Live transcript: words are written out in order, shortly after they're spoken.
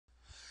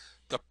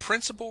the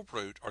principal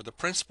root or the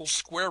principal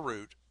square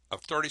root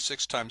of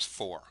 36 times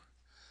 4.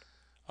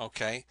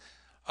 Okay,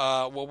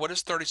 well, what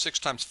is 36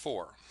 times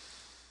 4?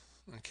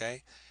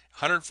 Okay,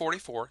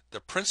 144. The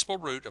principal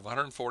root of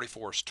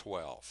 144 is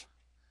 12.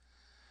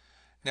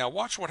 Now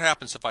watch what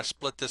happens if I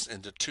split this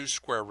into two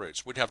square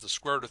roots. We'd have the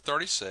square root of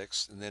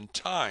 36 and then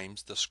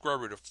times the square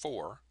root of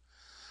 4.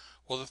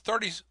 Well,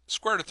 the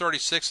square root of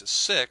 36 is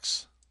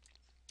 6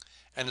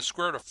 and the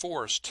square root of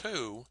 4 is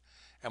 2,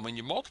 and when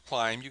you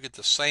multiply them you get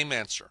the same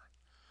answer.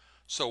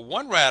 So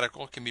one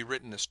radical can be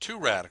written as two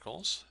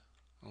radicals.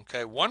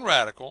 Okay, one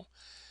radical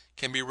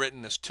can be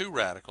written as two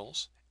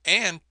radicals,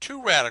 and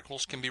two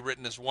radicals can be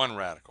written as one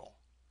radical.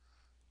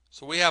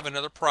 So we have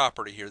another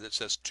property here that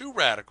says two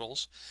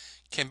radicals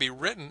can be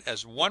written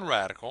as one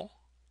radical,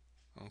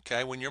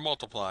 okay, when you're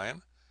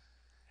multiplying,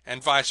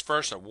 and vice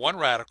versa. One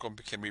radical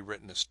can be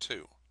written as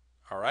two.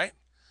 All right?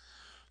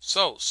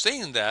 So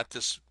seeing that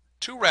this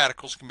two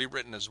radicals can be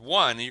written as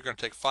one, and you're going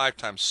to take 5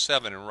 times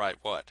 7 and write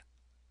what?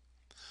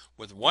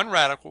 With one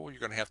radical, you're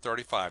going to have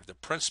 35, the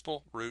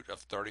principal root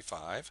of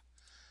 35.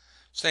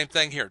 Same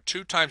thing here.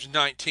 2 times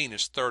 19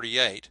 is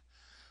 38.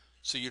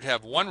 So you'd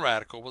have one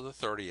radical with a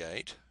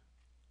 38.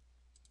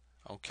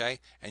 Okay,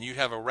 and you'd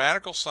have a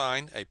radical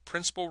sign, a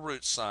principal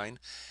root sign,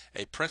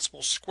 a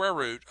principal square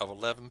root of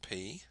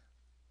 11p.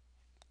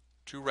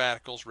 Two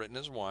radicals written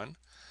as one.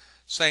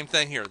 Same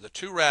thing here. The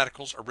two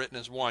radicals are written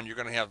as one. You're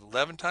going to have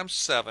 11 times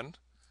 7,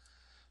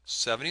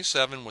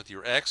 77 with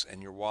your x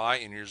and your y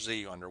and your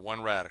z under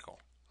one radical.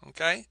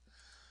 Okay?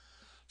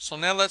 So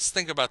now let's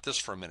think about this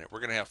for a minute. We're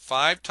going to have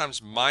 5 times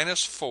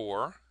minus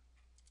 4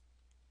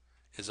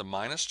 is a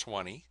minus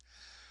 20.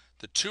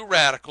 The two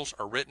radicals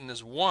are written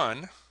as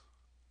 1,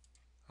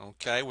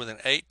 okay, with an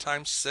 8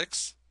 times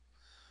 6,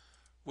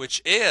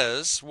 which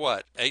is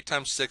what? 8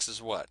 times 6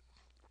 is what?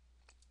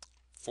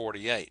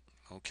 48,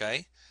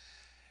 okay?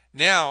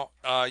 Now,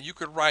 you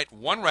could write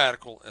one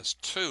radical as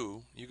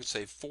 2. You could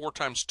say 4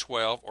 times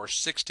 12 or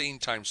 16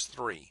 times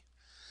 3.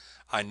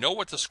 I know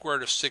what the square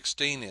root of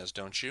 16 is,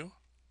 don't you?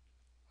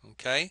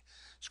 Okay?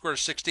 Square root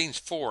of 16 is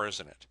 4,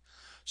 isn't it?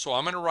 So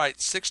I'm going to write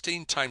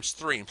 16 times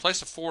 3. In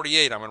place of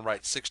 48, I'm going to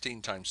write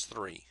 16 times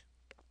 3.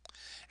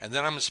 And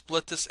then I'm going to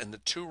split this into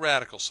two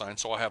radical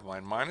signs. So I'll have my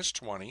minus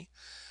 20.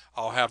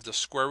 I'll have the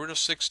square root of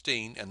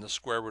 16 and the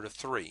square root of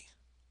 3.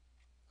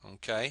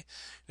 Okay?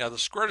 Now the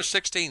square root of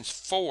 16 is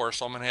 4,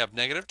 so I'm going to have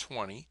negative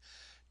 20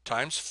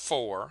 times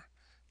 4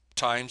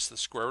 times the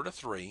square root of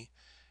 3.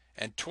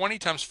 And 20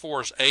 times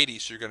 4 is 80,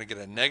 so you're going to get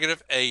a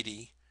negative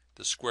 80,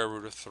 the square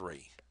root of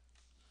 3.